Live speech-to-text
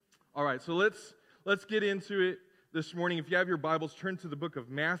All right, so let's get into it this morning. If you have your Bibles, turn to the book of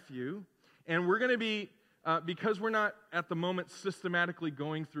Matthew. And we're going to be, because we're not at the moment systematically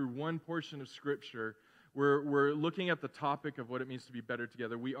going through one portion of Scripture, we're looking at the topic of what it means to be better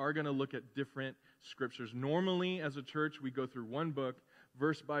together. We are going to look at different Scriptures. Normally, as a church, we go through one book,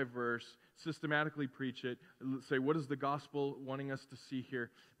 verse by verse, systematically preach it, say, what is the gospel wanting us to see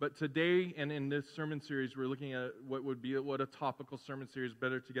here? But today, and in this sermon series, we're looking at what a topical sermon series,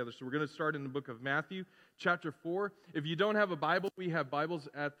 Better Together. So we're going to start in the book of Matthew, chapter 4. If you don't have a Bible, we have Bibles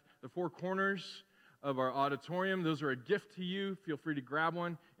at the four corners of our auditorium. Those are a gift to you. Feel free to grab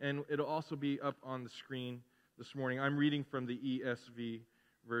one, and it'll also be up on the screen this morning. I'm reading from the ESV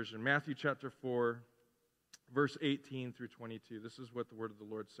version. Matthew chapter 4, verse 18 through 22. This is what the word of the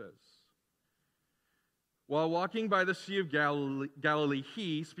Lord says. While walking by the Sea of Galilee,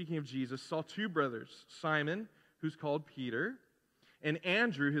 he, speaking of Jesus, saw two brothers, Simon, who's called Peter, and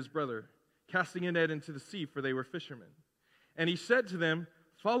Andrew, his brother, casting a net into the sea, for they were fishermen. And he said to them,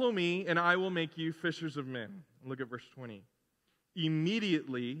 "Follow me, and I will make you fishers of men." Look at verse 20.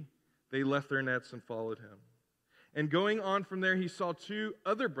 Immediately they left their nets and followed him. And going on from there, he saw two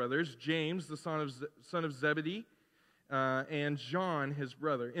other brothers, James, the son of Zebedee, and John, his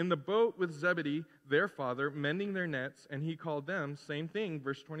brother, in the boat with Zebedee, their father, mending their nets, and he called them, same thing,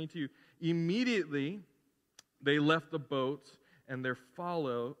 verse 22. Immediately they left the boat and their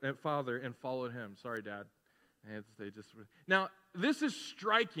father and followed him. Sorry, Dad. Now, this is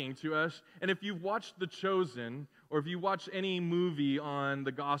striking to us, and if you've watched The Chosen, or if you watch any movie on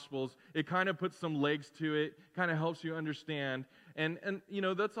the Gospels, it kind of puts some legs to it, kind of helps you understand, and you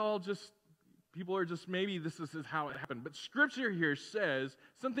know, that's all just, people are just, maybe this is how it happened. But Scripture here says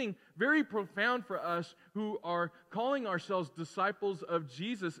something very profound for us who are calling ourselves disciples of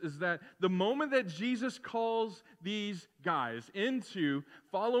Jesus, is that the moment that Jesus calls these guys into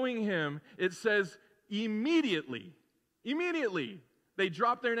following him, it says, Immediately, they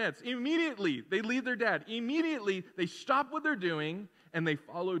drop their nets. Immediately, they leave their dad. Immediately, they stop what they're doing, and they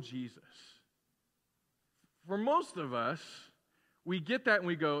follow Jesus. For most of us, we get that and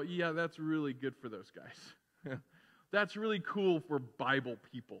we go, yeah, that's really good for those guys. That's really cool for Bible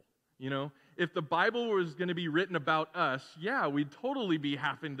people. You know, if the Bible was going to be written about us, yeah, we'd totally be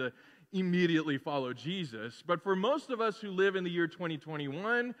having to immediately follow Jesus. But for most of us who live in the year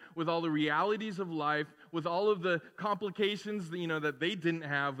 2021, with all the realities of life, with all of the complications that, you know, that they didn't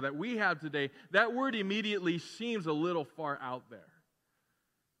have, that we have today, that word immediately seems a little far out there.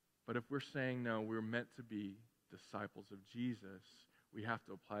 But if we're saying, no, we're meant to be disciples of Jesus, we have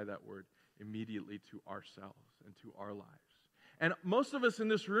to apply that word immediately to ourselves and to our lives. And most of us in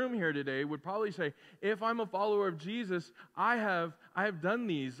this room here today would probably say, if I'm a follower of Jesus, I have done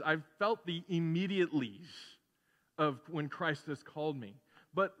these. I've felt the immediatelys of when Christ has called me.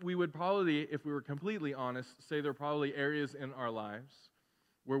 But we would probably, if we were completely honest, say there are probably areas in our lives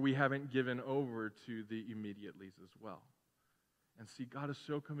where we haven't given over to the immediatelys as well. And see, God is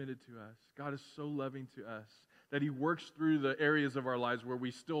so committed to us. God is so loving to us that he works through the areas of our lives where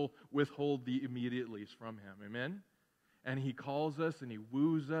we still withhold the immediatelys from him. Amen? And he calls us and he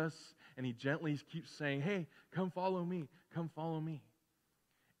woos us and he gently keeps saying, hey, come follow me, come follow me.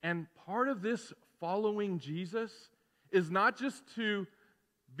 And part of this following Jesus is not just to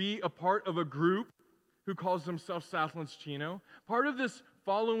be a part of a group who calls themselves Southlands Chino. Part of this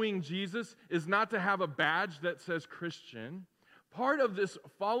following Jesus is not to have a badge that says Christian. Part of this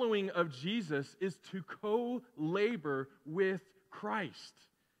following of Jesus is to co-labor with Christ,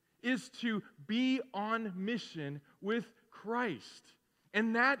 is to be on mission with Christ.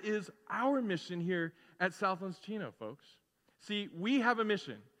 And that is our mission here at Southlands Chino, folks. See, we have a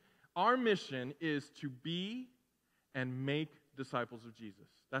mission. Our mission is to be and make disciples of Jesus.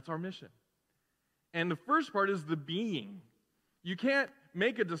 That's our mission. And the first part is the being. You can't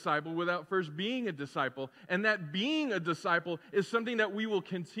make a disciple without first being a disciple. And that being a disciple is something that we will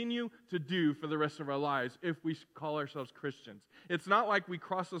continue to do for the rest of our lives if we call ourselves Christians. It's not like we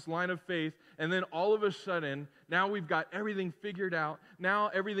cross this line of faith and then all of a sudden, now we've got everything figured out. Now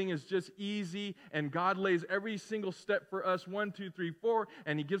everything is just easy and God lays every single step for us, 1, 2, 3, 4,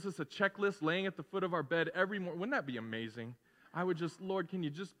 and he gives us a checklist laying at the foot of our bed every morning. Wouldn't that be amazing? I would just, Lord, can you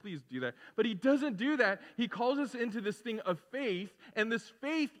just please do that? But he doesn't do that. He calls us into this thing of faith, and this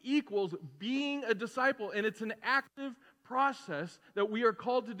faith equals being a disciple, and it's an active process that we are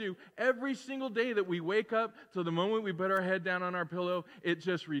called to do every single day that we wake up till the moment we put our head down on our pillow. It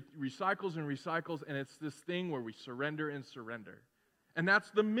just recycles and recycles, and it's this thing where we surrender and surrender. And that's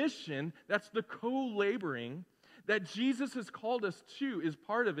the mission, that's the co-laboring that Jesus has called us to, is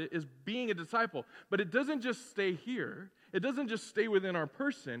part of it, is being a disciple. But it doesn't just stay here. It doesn't just stay within our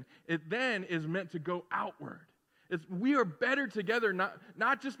person. It then is meant to go outward. We are better together,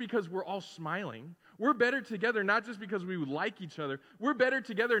 not just because we're all smiling. We're better together not just because we like each other. We're better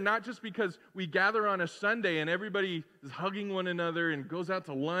together not just because we gather on a Sunday and everybody is hugging one another and goes out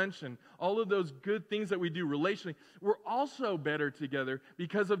to lunch and all of those good things that we do relationally. We're also better together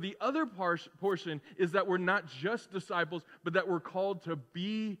because of the other portion is that we're not just disciples, but that we're called to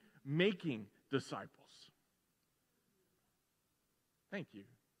be making disciples. Thank you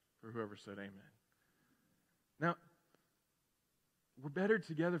for whoever said amen. Now, we're better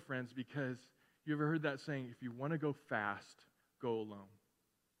together, friends, because you ever heard that saying, if you want to go fast, go alone.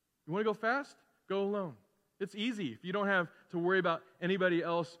 You want to go fast? Go alone. It's easy. If you don't have to worry about anybody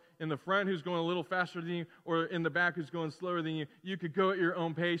else in the front who's going a little faster than you or in the back who's going slower than you, you could go at your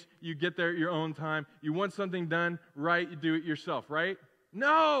own pace. You get there at your own time. You want something done right, you do it yourself, right?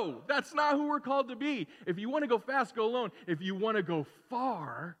 No, that's not who we're called to be. If you want to go fast, go alone. If you want to go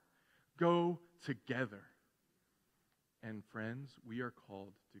far, go together. And friends, we are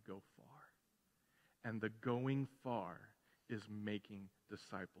called to go far. And the going far is making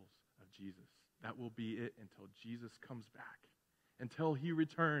disciples of Jesus. That will be it until Jesus comes back, until he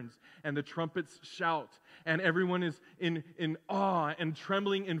returns and the trumpets shout and everyone is in awe and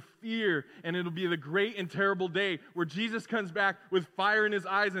trembling in fear, and it'll be the great and terrible day where Jesus comes back with fire in his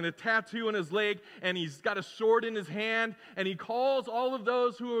eyes and a tattoo on his leg, and he's got a sword in his hand, and he calls all of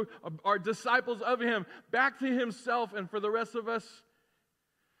those who are disciples of him back to himself. And for the rest of us,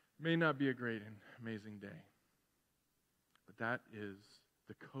 it may not be a great and amazing day, but that is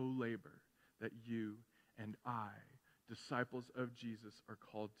the co-labor that you and I, disciples of Jesus, are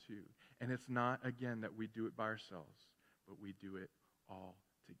called to. And it's not, again, that we do it by ourselves, but we do it all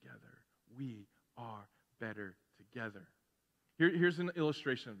together. We are better together. Here's an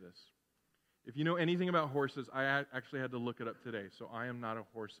illustration of this. If you know anything about horses, I actually had to look it up today, so I am not a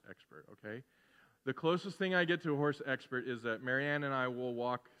horse expert, okay? The closest thing I get to a horse expert is that Marianne and I will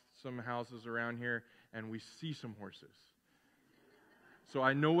walk some houses around here, and we see some horses. So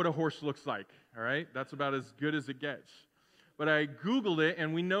I know what a horse looks like, all right? That's about as good as it gets. But I Googled it,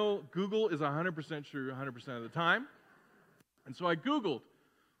 and we know Google is 100% true 100% of the time. And so I Googled,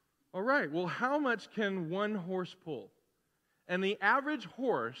 all right, well, how much can one horse pull? And the average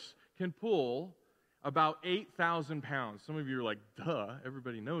horse can pull about 8,000 pounds. Some of you are like, duh,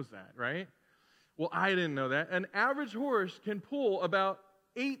 everybody knows that, right? Well, I didn't know that. An average horse can pull about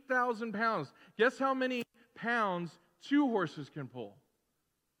 8,000 pounds. Guess how many pounds two horses can pull?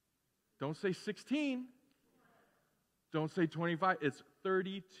 Don't say 16. Don't say 25. It's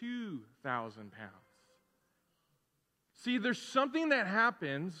 32,000 pounds. See, there's something that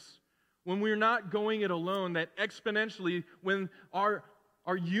happens when we're not going it alone that exponentially, when our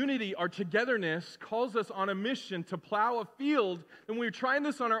unity, our togetherness calls us on a mission to plow a field, and we're trying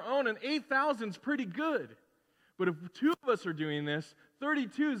this on our own, and 8,000 is pretty good. But if two of us are doing this,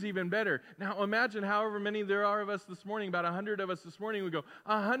 32 is even better. Now imagine however many there are of us this morning, about 100 of us this morning, we go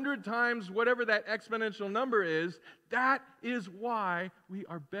 100 times whatever that exponential number is. That is why we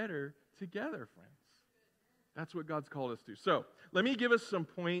are better together, friends. That's what God's called us to. So let me give us some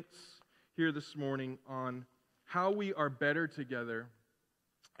points here this morning on how we are better together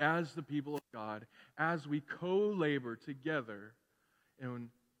as the people of God, as we co-labor together in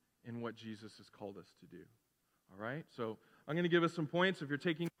what Jesus has called us to do. All right? So I'm going to give us some points. If you're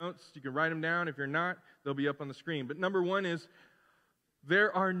taking notes, you can write them down. If you're not, they'll be up on the screen. But number one is,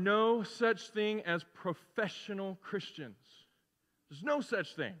 there are no such thing as professional Christians. There's no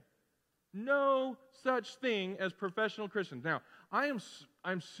such thing. No such thing as professional Christians. Now, I'm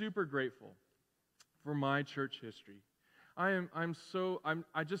super grateful for my church history.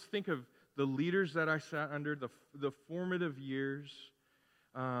 I just think of the leaders that I sat under, the formative years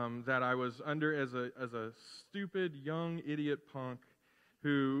that I was under as a stupid young idiot punk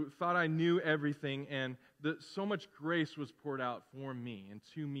who thought I knew everything, and so much grace was poured out for me and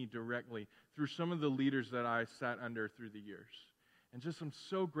to me directly through some of the leaders that I sat under through the years. And just I'm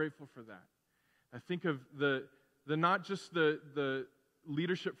so grateful for that. I think of the not just the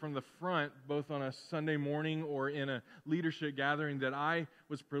leadership from the front, both on a Sunday morning or in a leadership gathering that I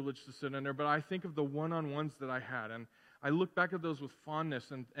was privileged to sit under, but I think of the one-on-ones that I had, and I look back at those with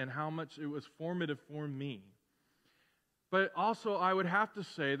fondness and how much it was formative for me. But also, I would have to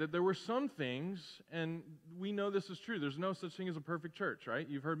say that there were some things, and we know this is true, there's no such thing as a perfect church, right?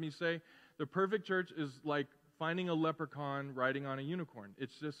 You've heard me say the perfect church is like finding a leprechaun riding on a unicorn.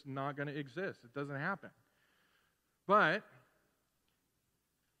 It's just not going to exist. It doesn't happen. But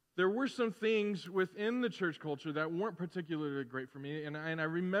there were some things within the church culture that weren't particularly great for me, and I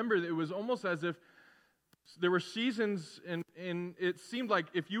remember that it was almost as if There were seasons, and it seemed like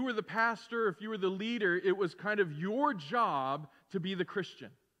if you were the pastor, if you were the leader, it was kind of your job to be the Christian.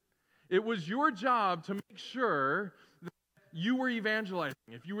 It was your job to make sure that you were evangelizing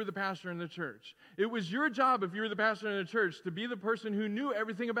if you were the pastor in the church. It was your job, if you were the pastor in the church, to be the person who knew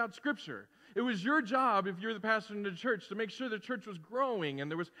everything about Scripture. It was your job, if you were the pastor in the church, to make sure the church was growing and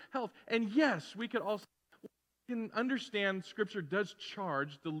there was health. And yes, we can understand Scripture does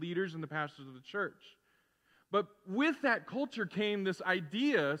charge the leaders and the pastors of the church. But with that culture came this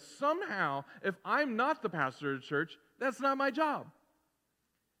idea, somehow, if I'm not the pastor of the church, that's not my job.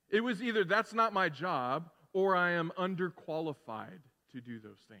 It was either that's not my job, or I am underqualified to do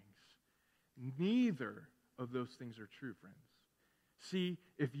those things. Neither of those things are true, friends. See,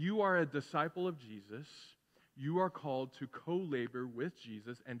 if you are a disciple of Jesus, you are called to co-labor with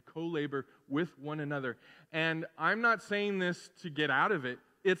Jesus and co-labor with one another. And I'm not saying this to get out of it.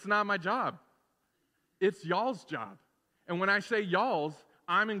 It's not my job. It's y'all's job. And when I say y'all's,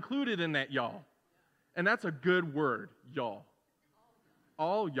 I'm included in that y'all. And that's a good word, y'all.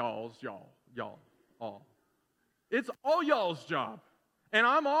 All y'all's, y'all, all. It's all y'all's job. And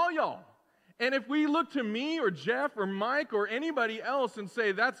I'm all y'all. And if we look to me or Jeff or Mike or anybody else and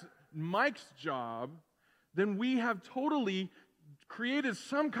say that's Mike's job, then we have totally created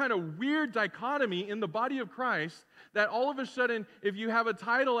some kind of weird dichotomy in the body of Christ that all of a sudden, if you have a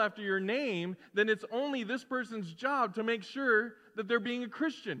title after your name, then it's only this person's job to make sure that they're being a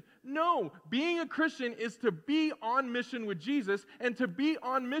Christian. No, being a Christian is to be on mission with Jesus, and to be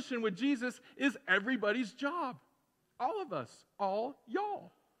on mission with Jesus is everybody's job. All of us, all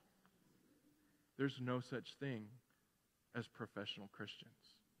y'all. There's no such thing as professional Christians.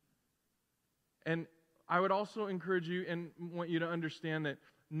 And I would also encourage you and want you to understand that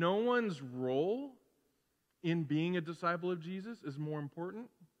no one's role in being a disciple of Jesus is more important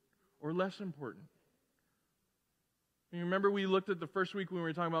or less important. You remember we looked at the first week when we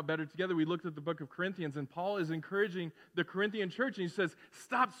were talking about Better Together, we looked at the book of Corinthians, and Paul is encouraging the Corinthian church, and he says,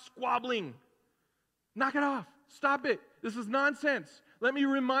 stop squabbling. Knock it off. Stop it. This is nonsense. Let me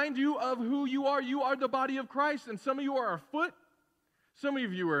remind you of who you are. You are the body of Christ, and some of you are a foot. Some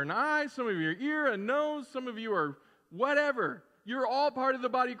of you are an eye, some of you are ear, a nose, some of you are whatever. You're all part of the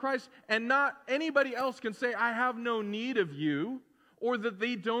body of Christ, and not anybody else can say, I have no need of you, or that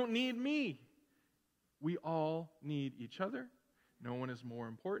they don't need me. We all need each other. No one is more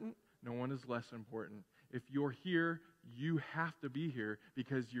important. No one is less important. If you're here, you have to be here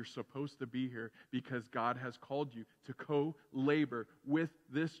because you're supposed to be here, because God has called you to co-labor with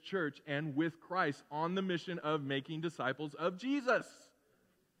this church and with Christ on the mission of making disciples of Jesus.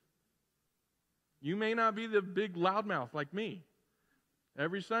 You may not be the big loudmouth like me.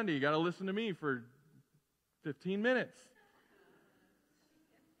 Every Sunday, you got to listen to me for 15 minutes.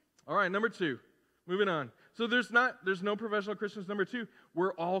 All right, number 2. Moving on. So there's no professional Christians. Number 2,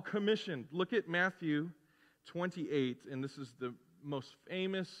 we're all commissioned. Look at Matthew 28, and this is the most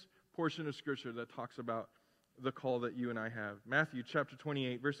famous portion of Scripture that talks about the call that you and I have. Matthew chapter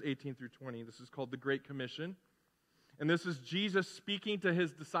 28, verse 18 through 20. This is called the Great Commission. And this is Jesus speaking to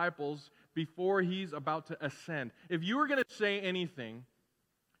his disciples before he's about to ascend. If you were going to say anything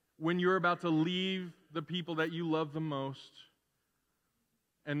when you're about to leave the people that you love the most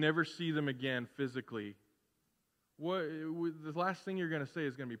and never see them again physically, the last thing you're going to say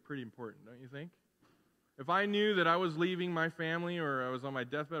is going to be pretty important, don't you think? If I knew that I was leaving my family or I was on my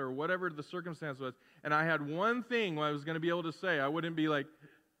deathbed or whatever the circumstance was, and I had one thing I was going to be able to say, I wouldn't be like,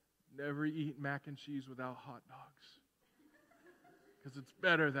 never eat mac and cheese without hot dogs. Because it's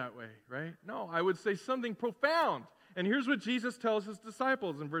better that way, right? No, I would say something profound. And here's what Jesus tells his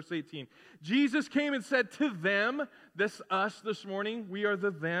disciples in verse 18. Jesus came and said to them, us this morning, we are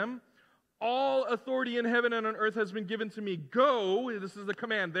the them, all authority in heaven and on earth has been given to me. Go, this is the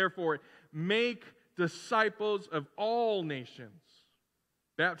command, therefore, make disciples of all nations,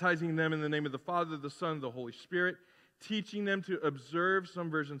 baptizing them in the name of the Father, the Son, and the Holy Spirit, teaching them to observe, some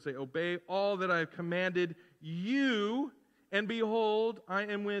versions say obey, all that I have commanded you, and behold, I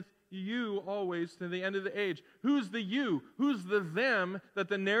am with you always to the end of the age. Who's the you? Who's the them that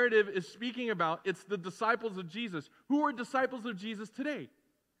the narrative is speaking about? It's the disciples of Jesus. Who are disciples of Jesus today?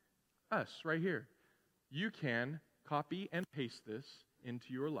 Us, right here. You can copy and paste this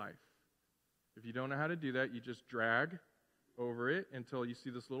into your life. If you don't know how to do that, you just drag over it until you see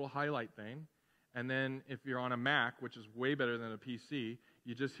this little highlight thing. And then if you're on a Mac, which is way better than a PC,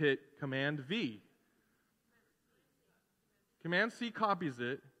 you just hit Command V. Command C copies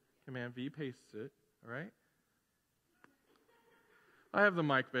it. Command V pastes it. All right? I have the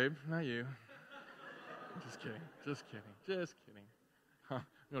mic, babe. Not you. Just kidding. Huh, I'm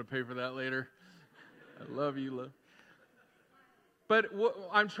going to pay for that later. I love you, love. But what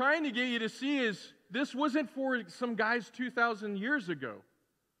I'm trying to get you to see is this wasn't for some guys 2,000 years ago.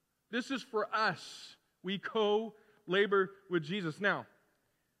 This is for us. We co-labor with Jesus. Now,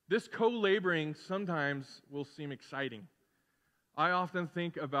 this co-laboring sometimes will seem exciting. I often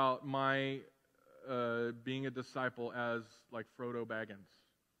think about my being a disciple as like Frodo Baggins.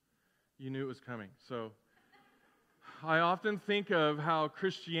 You knew it was coming. So I often think of how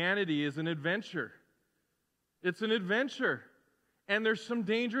Christianity is an adventure. It's an adventure. And there's some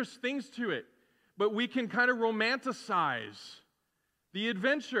dangerous things to it. But we can kind of romanticize the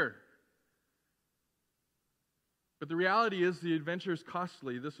adventure. But the reality is the adventure is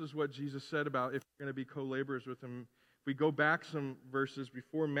costly. This is what Jesus said about if you're going to be co-laborers with him. If we go back some verses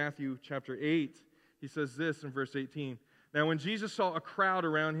before Matthew chapter 8, he says this in verse 18. Now when Jesus saw a crowd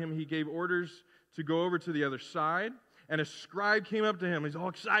around him, he gave orders to go over to the other side. And a scribe came up to him. He's all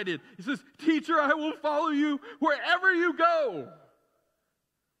excited. He says, "Teacher, I will follow you wherever you go."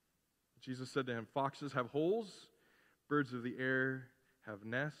 Jesus said to him, "Foxes have holes, birds of the air have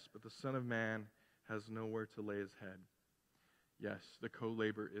nests, but the Son of Man has nowhere to lay his head." Yes, the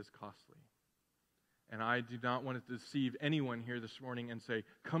co-labor is costly. And I do not want to deceive anyone here this morning and say,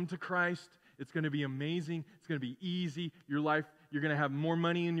 come to Christ. It's going to be amazing. It's going to be easy. Your life, you're going to have more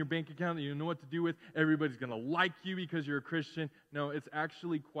money in your bank account that you know what to do with. Everybody's going to like you because you're a Christian. No, it's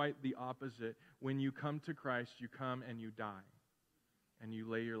actually quite the opposite. When you come to Christ, you come and you die. And you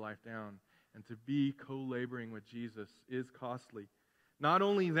lay your life down. And to be co-laboring with Jesus is costly. Not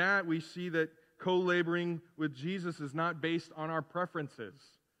only that, we see that co-laboring with Jesus is not based on our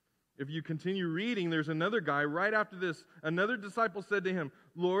preferences. If you continue reading, there's another guy right after this. Another disciple said to him,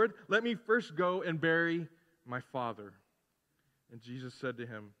 "Lord, let me first go and bury my father." And Jesus said to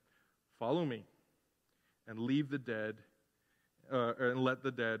him, "Follow me and leave the dead, and let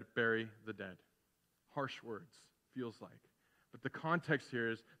the dead bury the dead." Harsh words, feels like. But the context here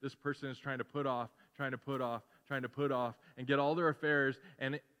is this person is trying to put off, and get all their affairs,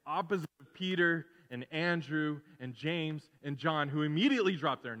 and opposite of Peter and Andrew and James and John, who immediately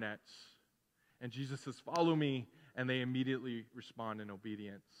drop their nets. And Jesus says, "Follow me," and they immediately respond in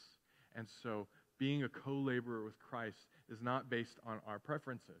obedience. And so being a co-laborer with Christ is not based on our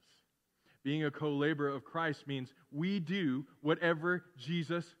preferences. Being a co-laborer of Christ means we do whatever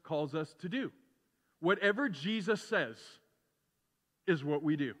Jesus calls us to do. Whatever Jesus says is what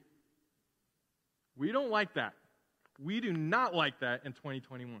we do. We don't like that. We do not like that in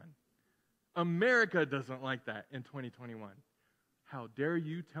 2021. America doesn't like that in 2021. How dare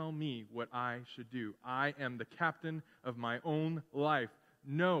you tell me what I should do? I am the captain of my own life.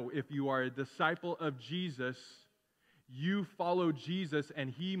 No, if you are a disciple of Jesus, you follow Jesus, and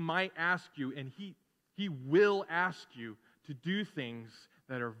he might ask you, and he will ask you to do things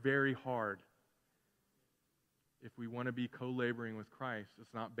that are very hard. If we want to be co-laboring with Christ,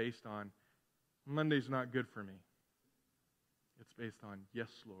 it's not based on, Monday's not good for me. It's based on, yes,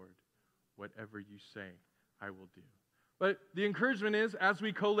 Lord, whatever you say, I will do. But the encouragement is, as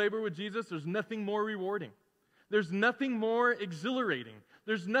we co-labor with Jesus, there's nothing more rewarding. There's nothing more exhilarating.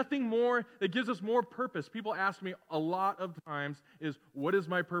 There's nothing more that gives us more purpose. People ask me a lot of times is, what is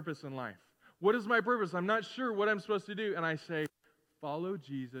my purpose in life? What is my purpose? I'm not sure what I'm supposed to do. And I say, follow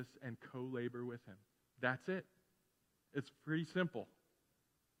Jesus and co-labor with him. That's it. It's pretty simple.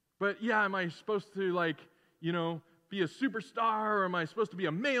 But yeah, am I supposed to be a superstar, or am I supposed to be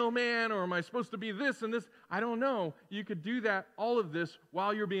a mailman, or am I supposed to be this and this? I don't know. You could do that, all of this,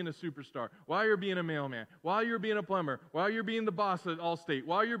 while you're being a superstar, while you're being a mailman, while you're being a plumber, while you're being the boss at Allstate,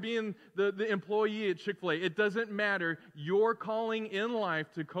 while you're being the employee at Chick-fil-A. It doesn't matter. Your calling in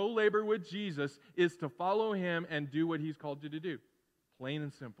life to co-labor with Jesus is to follow him and do what he's called you to do. Plain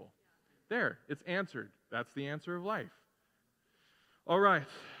and simple. There, it's answered. That's the answer of life. All right.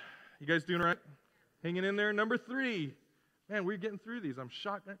 You guys doing all right? Hanging in there. Number 3. Man, we're getting through these. I'm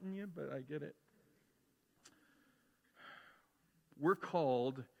shotgunning you, but I get it. We're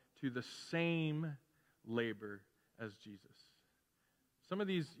called to the same labor as Jesus. Some of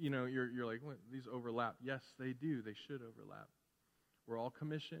these, you're like, well, these overlap. Yes, they do. They should overlap. We're all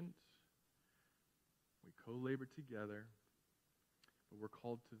commissioned. We co-labor together. But we're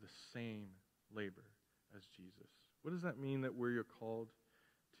called to the same labor as Jesus. What does that mean that we're called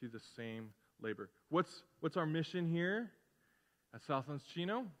to the same labor? What's our mission here at Southlands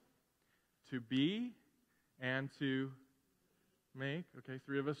Chino? To be and to make. Okay,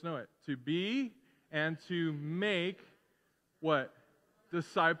 3 of us know it. To be and to make what?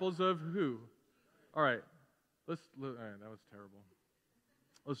 Disciples of who? All right, all right, that was terrible.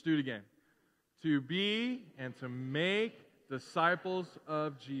 Let's do it again. To be and to make disciples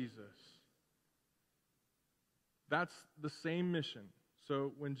of Jesus. That's the same mission.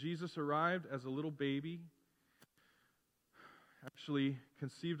 So when Jesus arrived as a little baby, actually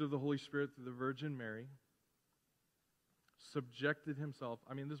conceived of the Holy Spirit through the Virgin Mary, subjected himself.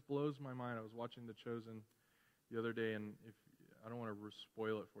 I mean, this blows my mind. I was watching The Chosen the other day, and if I don't want to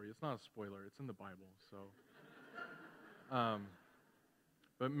spoil it for you. It's not a spoiler. It's in the Bible. So,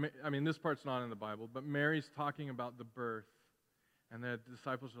 this part's not in the Bible. But Mary's talking about the birth, and the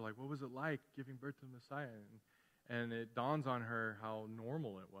disciples are like, "What was it like giving birth to the Messiah?" And it dawns on her how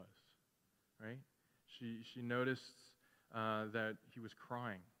normal it was. Right? She noticed that he was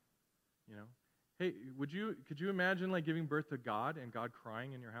crying. You know, hey, could you imagine like giving birth to God and God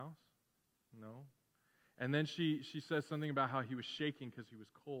crying in your house? No. And then she says something about how he was shaking because he was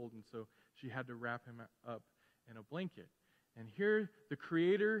cold, and so she had to wrap him up in a blanket. And here, the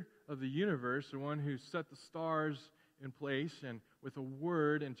creator of the universe, the one who set the stars in place and with a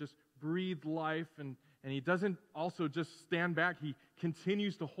word and just breathed life, and he doesn't also just stand back. He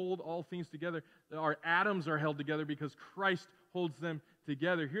continues to hold all things together. Our atoms are held together because Christ holds them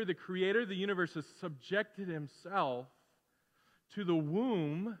together. Here, the creator of the universe has subjected himself to the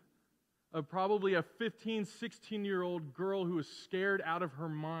womb of probably a 15, 16-year-old girl who is scared out of her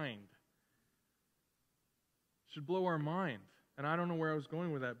mind. Should blow our mind. And I don't know where I was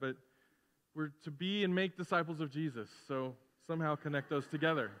going with that, but we're to be and make disciples of Jesus. So somehow connect those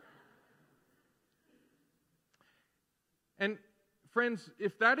together. And friends,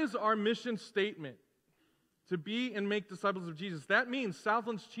 if that is our mission statement, to be and make disciples of Jesus, that means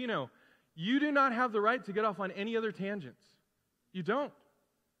Southlands Chino, you do not have the right to get off on any other tangents. You don't.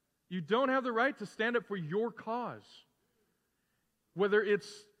 You don't have the right to stand up for your cause. Whether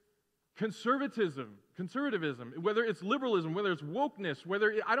it's conservatism, whether it's liberalism, whether it's wokeness,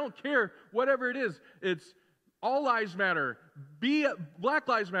 I don't care, whatever it is. It's all lives matter, Black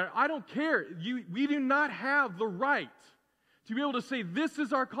Lives Matter. I don't care. We do not have the right to be able to say this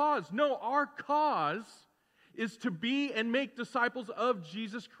is our cause. No, our cause is to be and make disciples of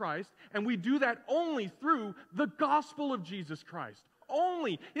Jesus Christ, and we do that only through the gospel of Jesus Christ.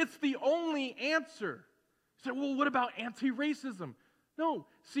 Only. It's the only answer. You say, well, what about anti-racism? No.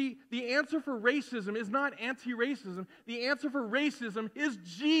 See, the answer for racism is not anti-racism. The answer for racism is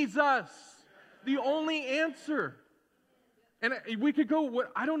Jesus. The only answer. And we could go,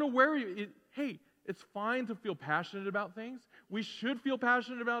 I don't know where, hey, it's fine to feel passionate about things. We should feel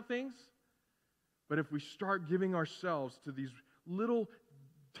passionate about things. But if we start giving ourselves to these little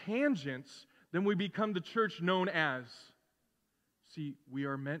tangents, then we become the church known as. See, we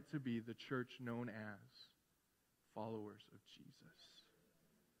are meant to be the church known as followers of Jesus.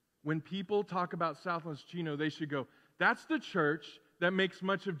 When people talk about Southlands Chino, they should go, that's the church that makes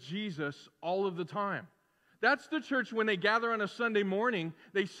much of Jesus all of the time. That's the church when they gather on a Sunday morning,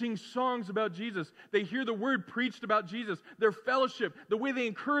 they sing songs about Jesus. They hear the word preached about Jesus. Their fellowship, the way they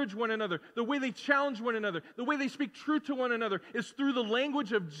encourage one another, the way they challenge one another, the way they speak truth to one another is through the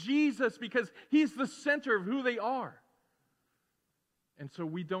language of Jesus because He's the center of who they are. And so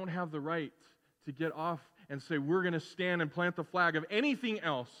we don't have the right to get off and say we're going to stand and plant the flag of anything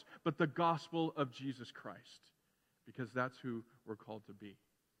else but the gospel of Jesus Christ, because that's who we're called to be.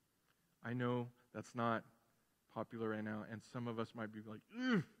 I know that's not popular right now, and some of us might be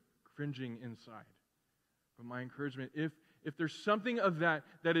like, cringing inside. But my encouragement, if there's something of that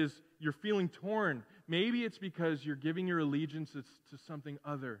is you're feeling torn, maybe it's because you're giving your allegiances to something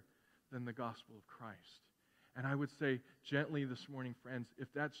other than the gospel of Christ. And I would say gently this morning, friends, if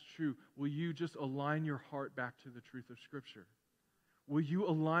that's true, will you just align your heart back to the truth of Scripture? Will you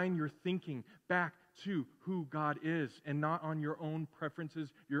align your thinking back to who God is and not on your own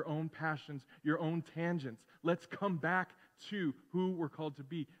preferences, your own passions, your own tangents? Let's come back to who we're called to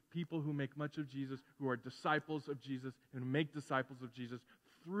be, people who make much of Jesus, who are disciples of Jesus, and make disciples of Jesus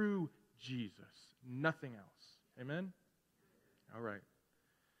through Jesus, nothing else. Amen? All right.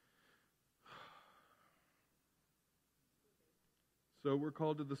 So we're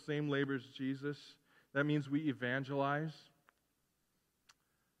called to the same labor as Jesus. That means we evangelize.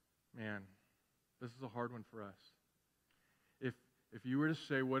 Man, this is a hard one for us. If you were to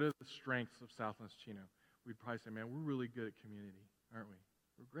say, what are the strengths of Southlands Chino? We'd probably say, man, we're really good at community, aren't we?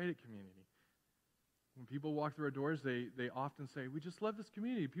 We're great at community. When people walk through our doors, they often say, we just love this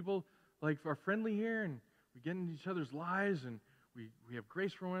community. People are friendly here, and we get into each other's lives, and we have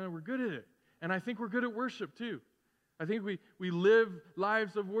grace for one another. We're good at it. And I think we're good at worship, too. I think we live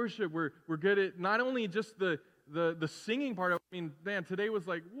lives of worship. We're good at not only just the the singing part of it, I mean, man, today was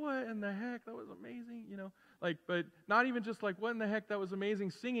like, what in the heck? That was amazing, but not even just like, what in the heck? That was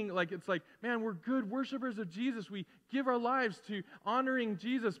amazing singing. Like, it's like, man, we're good worshipers of Jesus. We give our lives to honoring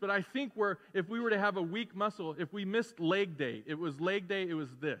Jesus. But I think if we were to have a weak muscle, if we missed leg day, it was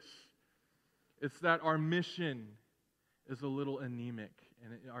this. It's that our mission is a little anemic,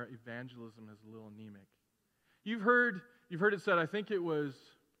 and our evangelism is a little anemic. You've heard it said, I think it was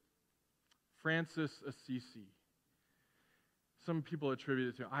Francis Assisi. Some people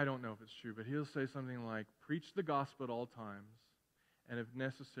attribute it to, I don't know if it's true, but he'll say something like, preach the gospel at all times, and if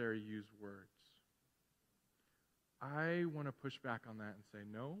necessary, use words. I want to push back on that and say,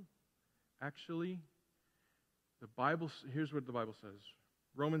 no, actually, here's what the Bible says.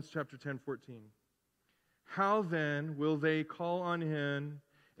 Romans chapter 10:14. How then will they call on him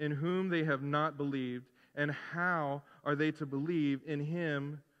in whom they have not believed, and how are they to believe in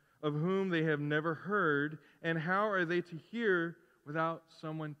him of whom they have never heard, and how are they to hear without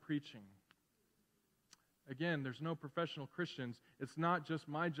someone preaching? Again, there's no professional Christians. It's not just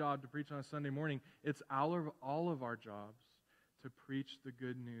my job to preach on a Sunday morning. It's all of our jobs to preach the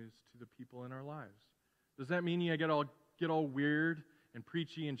good news to the people in our lives. Does that mean you get all weird and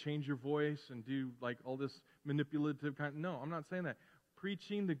preachy and change your voice and do like all this manipulative kind? No, I'm not saying that.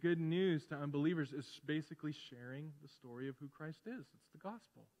 Preaching the good news to unbelievers is basically sharing the story of who Christ is. It's the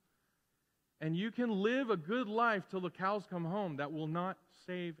gospel. And you can live a good life till the cows come home. That will not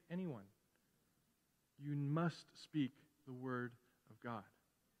save anyone. You must speak the word of God.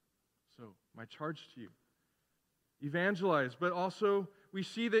 So, my charge to you, evangelize. But also, we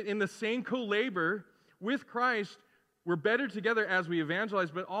see that in the same co-labor with Christ, we're better together as we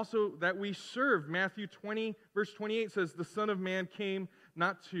evangelize, but also that we serve. Matthew 20, verse 28 says, the Son of Man came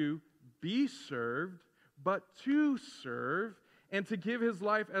not to be served, but to serve, and to give his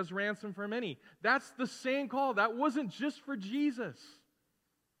life as ransom for many. That's the same call. That wasn't just for Jesus.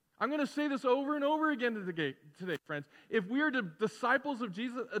 I'm going to say this over and over again today, friends. If we are the disciples of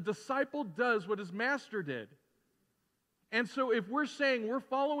Jesus, a disciple does what his master did. And so if we're saying we're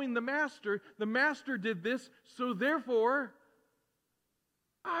following the master did this, so therefore,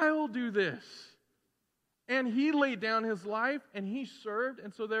 I'll do this. And he laid down his life, and he served,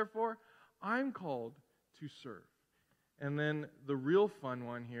 and so therefore, I'm called to serve. And then the real fun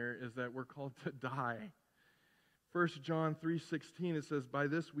one here is that we're called to die. 1 John 3:16, it says, by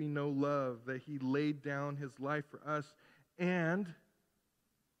this we know love, that he laid down his life for us, and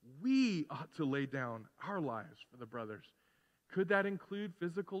we ought to lay down our lives for the brothers. Could that include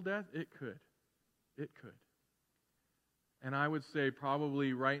physical death? It could. It could. And I would say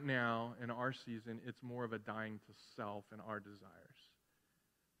probably right now in our season, it's more of a dying to self and our desires.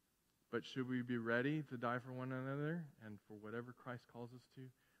 But should we be ready to die for one another and for whatever Christ calls us to?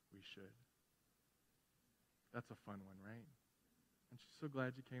 We should. That's a fun one, right? Aren't you so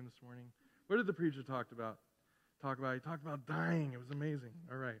glad you came this morning? What did the preacher talk about? He talked about dying. It was amazing.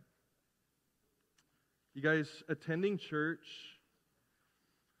 All right. You guys, attending church,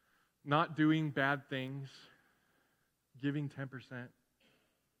 not doing bad things, giving 10%,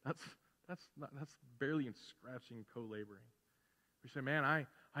 that's barely scratching co-laboring. We say, man, I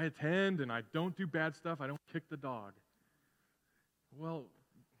attend and I don't do bad stuff. I don't kick the dog. Well,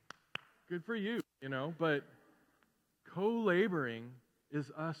 good for you, but co-laboring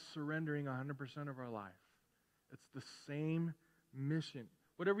is us surrendering 100% of our life. It's the same mission.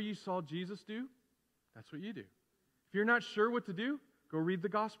 Whatever you saw Jesus do, that's what you do. If you're not sure what to do, go read the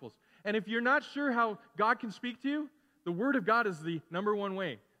Gospels. And if you're not sure how God can speak to you, the Word of God is the number one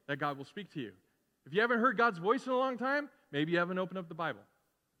way that God will speak to you. If you haven't heard God's voice in a long time, maybe you haven't opened up the Bible.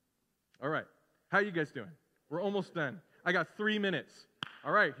 All right. How are you guys doing? We're almost done. I got 3 minutes.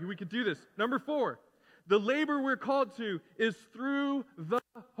 All right, we can do this. Number 4, the labor we're called to is through the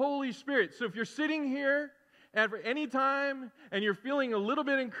Holy Spirit. So if you're sitting here at any time and you're feeling a little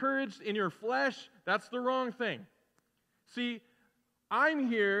bit encouraged in your flesh, that's the wrong thing. See, I'm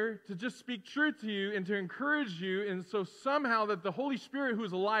here to just speak truth to you and to encourage you, and so somehow that the Holy Spirit who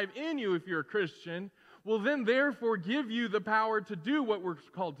is alive in you, if you're a Christian, will then therefore give you the power to do what we're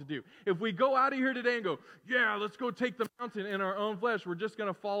called to do. If we go out of here today and go, yeah, let's go take the mountain in our own flesh, we're just going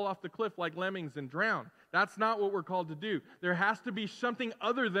to fall off the cliff like lemmings and drown. That's not what we're called to do. There has to be something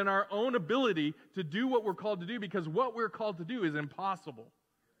other than our own ability to do what we're called to do, because what we're called to do is impossible.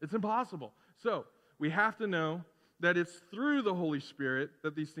 It's impossible. So we have to know that it's through the Holy Spirit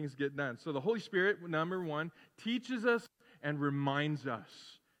that these things get done. So the Holy Spirit, number 1, teaches us and reminds us.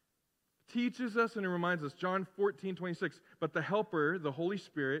 Teaches us and reminds us. John 14:26. But the Helper, the Holy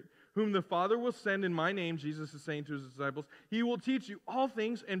Spirit, whom the Father will send in my name, Jesus is saying to his disciples, he will teach you all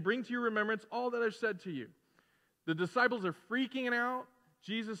things and bring to your remembrance all that I've said to you. The disciples are freaking out.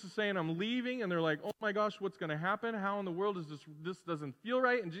 Jesus is saying, I'm leaving, and they're like, oh my gosh, what's going to happen? How in the world is this doesn't feel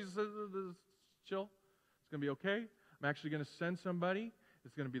right? And Jesus says, chill, it's going to be okay. I'm actually going to send somebody.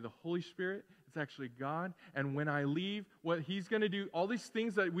 It's going to be the Holy Spirit. It's actually God. And when I leave, what He's going to do, all these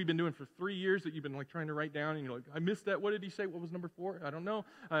things that we've been doing for 3 years that you've been like trying to write down, and you're like, I missed that. What did He say? What was number 4? I don't know.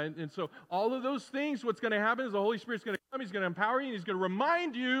 And so all of those things, what's going to happen is the Holy Spirit's going to come. He's going to empower you, and He's going to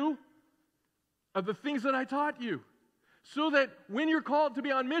remind you of the things that I taught you. So that when you're called to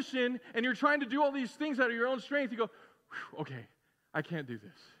be on mission and you're trying to do all these things out of your own strength, you go, okay, I can't do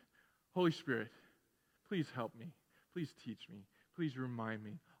this. Holy Spirit, please help me. Please teach me. Please remind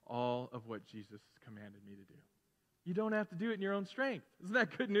me all of what Jesus has commanded me to do. You don't have to do it in your own strength. Isn't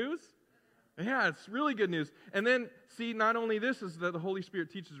that good news? Yeah, it's really good news. And then, see, not only this is that the Holy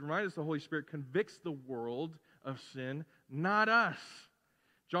Spirit teaches, reminds us, the Holy Spirit convicts the world of sin, not us.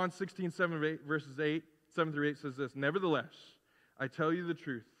 John 16, 7 through 8 says this, nevertheless, I tell you the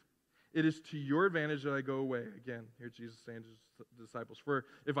truth. It is to your advantage that I go away. Again, here Jesus saying to his disciples, for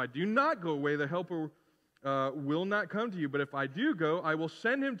if I do not go away, the Helper will not come to you. But if I do go, I will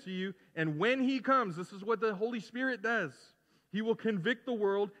send him to you. And when he comes, this is what the Holy Spirit does. He will convict the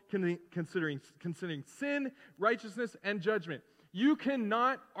world considering sin, righteousness, and judgment. You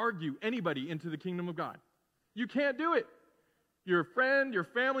cannot argue anybody into the kingdom of God. You can't do it. Your friend, your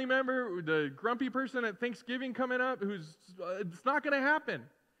family member, the grumpy person at Thanksgiving coming up, it's not going to happen.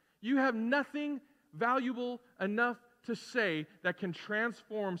 You have nothing valuable enough to say that can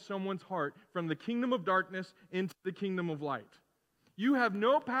transform someone's heart from the kingdom of darkness into the kingdom of light. You have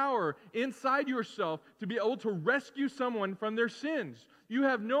no power inside yourself to be able to rescue someone from their sins. You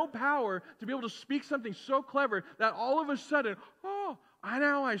have no power to be able to speak something so clever that all of a sudden,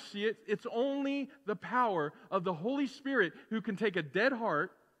 now I see it. It's only the power of the Holy Spirit who can take a dead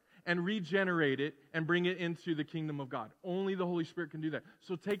heart and regenerate it and bring it into the kingdom of God. Only the Holy Spirit can do that.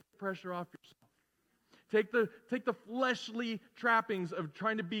 So take the pressure off yourself. Take the fleshly trappings of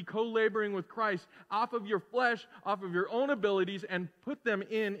trying to be co-laboring with Christ off of your flesh, off of your own abilities, and put them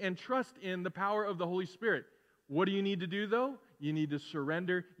in and trust in the power of the Holy Spirit. What do you need to do, though? You need to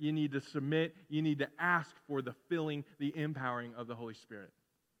surrender. You need to submit. You need to ask for the filling, the empowering of the Holy Spirit.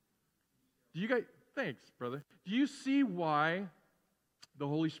 Thanks, brother. Do you see why the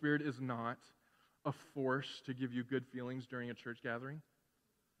Holy Spirit is not a force to give you good feelings during a church gathering?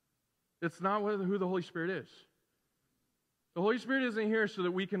 It's not who the Holy Spirit is. The Holy Spirit isn't here so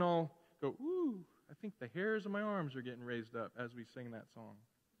that we can all go, ooh, I think the hairs of my arms are getting raised up as we sing that song.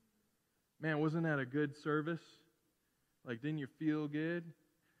 Man, wasn't that a good service? Like, didn't you feel good?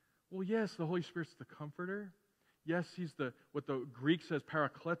 Well, yes, the Holy Spirit's the comforter. Yes, He's what the Greek says,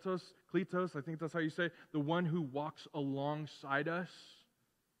 parakletos, I think that's how you say it, the one who walks alongside us.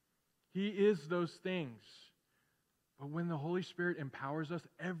 He is those things. But when the Holy Spirit empowers us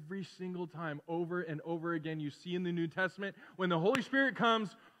every single time, over and over again, you see in the New Testament, when the Holy Spirit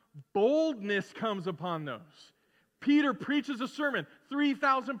comes, boldness comes upon those. Peter preaches a sermon.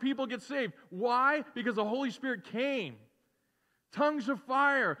 3,000 people get saved. Why? Because the Holy Spirit came. Tongues of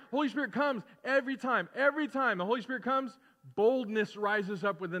fire. Holy Spirit comes every time. Every time the Holy Spirit comes, boldness rises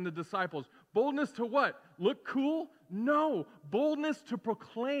up within the disciples. Boldness to what? Look cool? No. Boldness to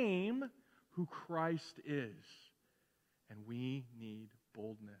proclaim who Christ is. And we need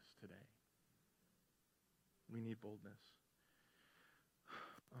boldness today. We need boldness.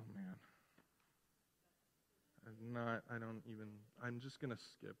 Oh, man. I'm just going to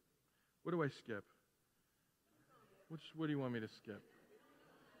skip. What do I skip? What do you want me to skip?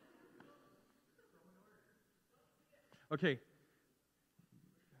 Okay.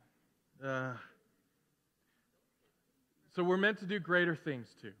 So we're meant to do greater things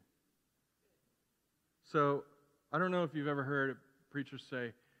too. So I don't know if you've ever heard preachers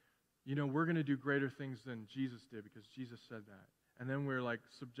say, we're going to do greater things than Jesus did because Jesus said that. And then we're like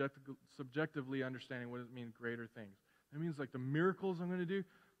subjectively understanding what does it mean, greater things. That means like the miracles I'm going to do.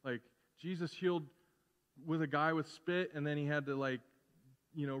 Like Jesus healed with a guy with spit, and then he had to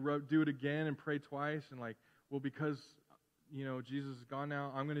do it again and pray twice. And because Jesus is gone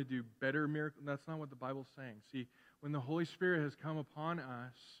now, I'm going to do better miracles. That's not what the Bible's saying. See, when the Holy Spirit has come upon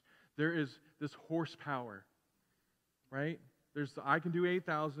us, there is this horsepower, right? I can do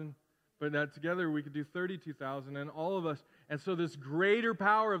 8,000. But that together we could do 32,000, and all of us. And so this greater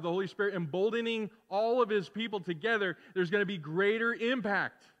power of the Holy Spirit emboldening all of His people together, there's going to be greater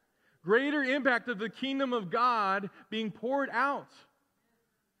impact. Greater impact of the kingdom of God being poured out.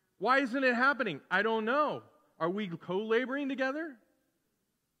 Why isn't it happening? I don't know. Are we co-laboring together?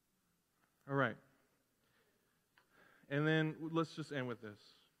 All right. And then let's just end with this.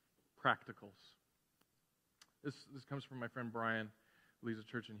 Practicals. This comes from my friend Brian, who leads a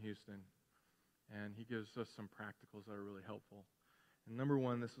church in Houston. And he gives us some practicals that are really helpful. And number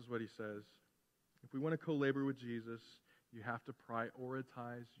one, this is what he says. If we want to co-labor with Jesus, you have to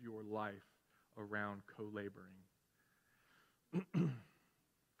prioritize your life around co-laboring.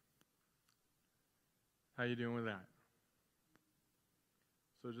 How you doing with that?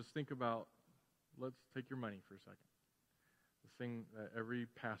 So just think about, let's take your money for a second. The thing that every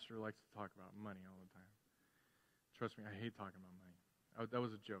pastor likes to talk about, money all the time. Trust me, I hate talking about money. That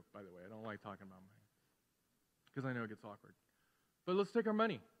was a joke, by the way. I don't like talking about money because I know it gets awkward. But let's take our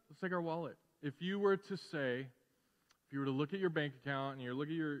money. Let's take our wallet. If you were to look at your bank account and you look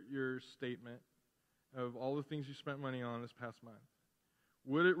at your statement of all the things you spent money on this past month,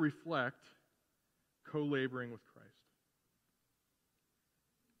 would it reflect co-laboring with Christ?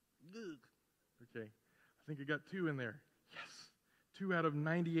 Okay, I think I got 2 in there. Yes, 2 out of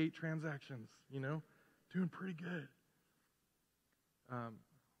 98 transactions, doing pretty good.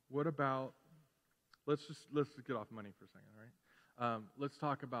 What about, let's just get off money for a second, all right? Let's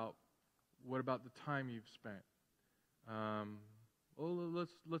talk about, what about the time you've spent?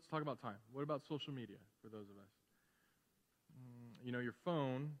 Let's talk about time. What about social media for those of us? Your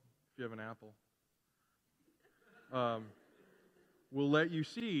phone, if you have an Apple, will let you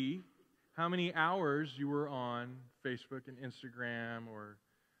see how many hours you were on Facebook and Instagram, or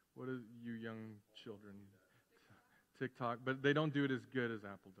what are you young children, TikTok, but they don't do it as good as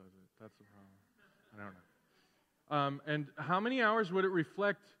Apple does it. That's the problem. I don't know. And how many hours would it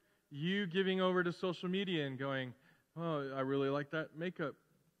reflect you giving over to social media and going, oh, I really like that makeup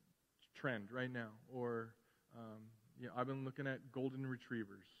trend right now, or I've been looking at golden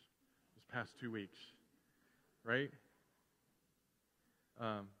retrievers this past 2 weeks, right?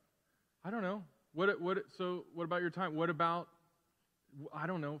 I don't know. So what about your time? What about, I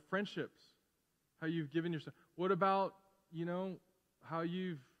don't know, friendships? How you've given yourself. What about, how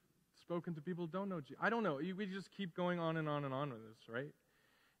you've spoken to people who don't know Jesus? I don't know. We just keep going on and on and on with this, right?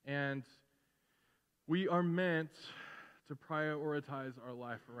 And we are meant to prioritize our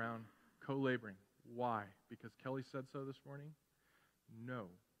life around co-laboring. Why? Because Kelly said so this morning? No.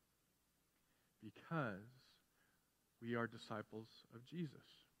 Because we are disciples of Jesus.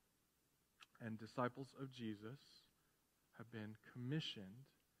 And disciples of Jesus have been commissioned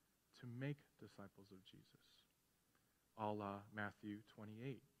to make disciples of Jesus. A la Matthew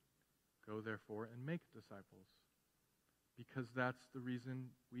 28. Go therefore and make disciples. Because that's the reason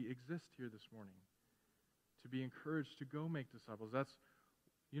we exist here this morning. To be encouraged to go make disciples. That's,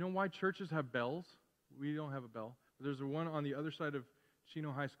 why churches have bells? We don't have a bell. But there's one on the other side of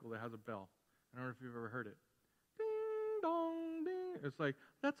Chino High School that has a bell. I don't know if you've ever heard it. Ding, dong, ding. It's like,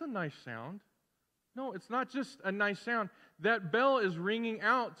 that's a nice sound. No, it's not just a nice sound. That bell is ringing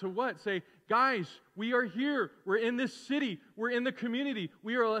out to what? Say, guys, we are here. We're in this city. We're in the community.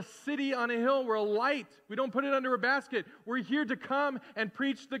 We are a city on a hill. We're a light. We don't put it under a basket. We're here to come and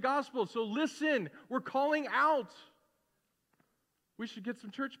preach the gospel. So listen, we're calling out. We should get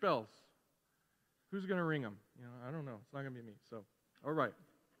some church bells. Who's going to ring them? I don't know. It's not going to be me. So, all right.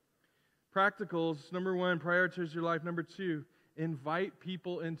 Practicals. Number 1, prioritize your life. Number 2, invite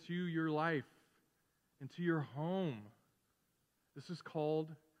people into your life, into your home. This is called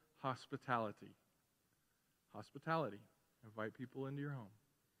hospitality. Hospitality. Invite people into your home.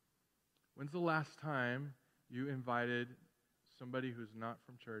 When's the last time you invited somebody who's not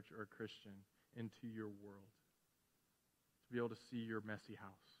from church or a Christian into your world? To be able to see your messy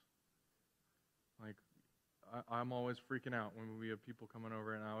house. Like, I'm always freaking out when we have people coming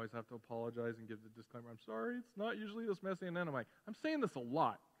over, and I always have to apologize and give the disclaimer, I'm sorry, it's not usually this messy. And then I'm like, I'm saying this a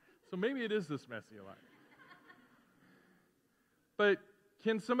lot, so maybe it is this messy a lot. But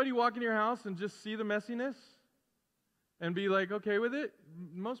can somebody walk in your house and just see the messiness and be like, okay with it?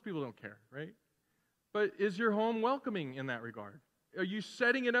 Most people don't care, right? But is your home welcoming in that regard? Are you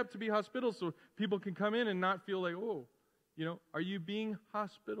setting it up to be hospitable so people can come in and not feel like, oh, are you being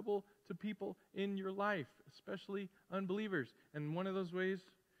hospitable to people in your life, especially unbelievers? And one of those ways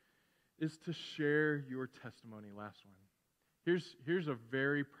is to share your testimony. Last one. Here's a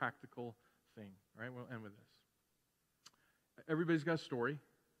very practical thing, right? We'll end with this. Everybody's got a story,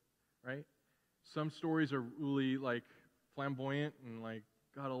 right? Some stories are really like flamboyant and like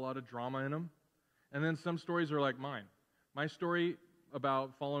got a lot of drama in them. And then some stories are like mine. My story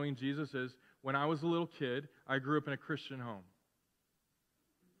about following Jesus is, when I was a little kid, I grew up in a Christian home.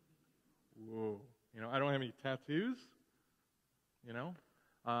 Whoa. I don't have any tattoos.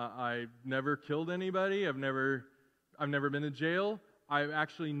 I've never killed anybody. I've never been to jail. I've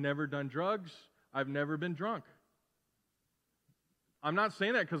actually never done drugs. I've never been drunk. I'm not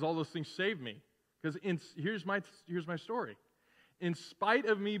saying that because all those things saved me. Because here's my story. In spite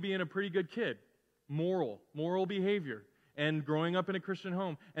of me being a pretty good kid, moral behavior, and growing up in a Christian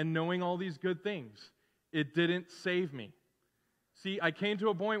home, and knowing all these good things, it didn't save me. See, I came to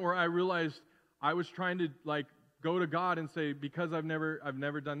a point where I realized I was trying to go to God and say, because I've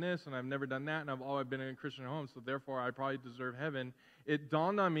never done this and I've never done that, and I've been in a Christian home, so therefore I probably deserve heaven. It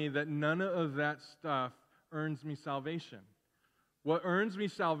dawned on me that none of that stuff earns me salvation. What earns me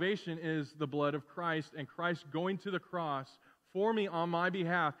salvation is the blood of Christ, and Christ going to the cross for me on my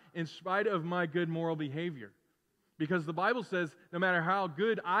behalf in spite of my good moral behavior. Because the Bible says no matter how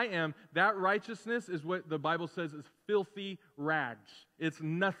good I am, that righteousness is what the Bible says is filthy rags. It's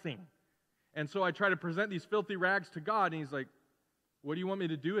nothing. And so I try to present these filthy rags to God, and He's like, what do you want me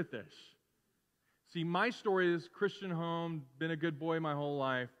to do with this? See, my story is Christian home, been a good boy my whole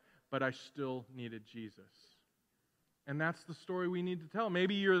life, but I still needed Jesus. And that's the story we need to tell.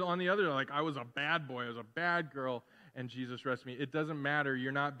 Maybe you're on the other, like, I was a bad boy, I was a bad girl, and Jesus rescued me. It doesn't matter.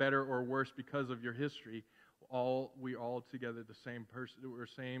 You're not better or worse because of your history. We all together the same person. We're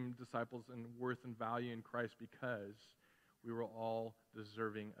same disciples in worth and value in Christ because we were all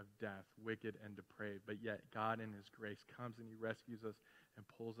deserving of death, wicked and depraved. But yet God in His grace comes and He rescues us and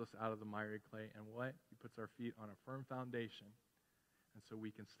pulls us out of the miry clay. And what? He puts our feet on a firm foundation. And so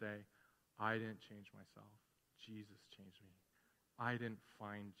we can say, I didn't change myself. Jesus changed me. I didn't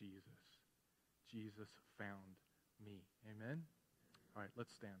find Jesus. Jesus found me. Amen? All right,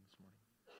 let's stand this morning.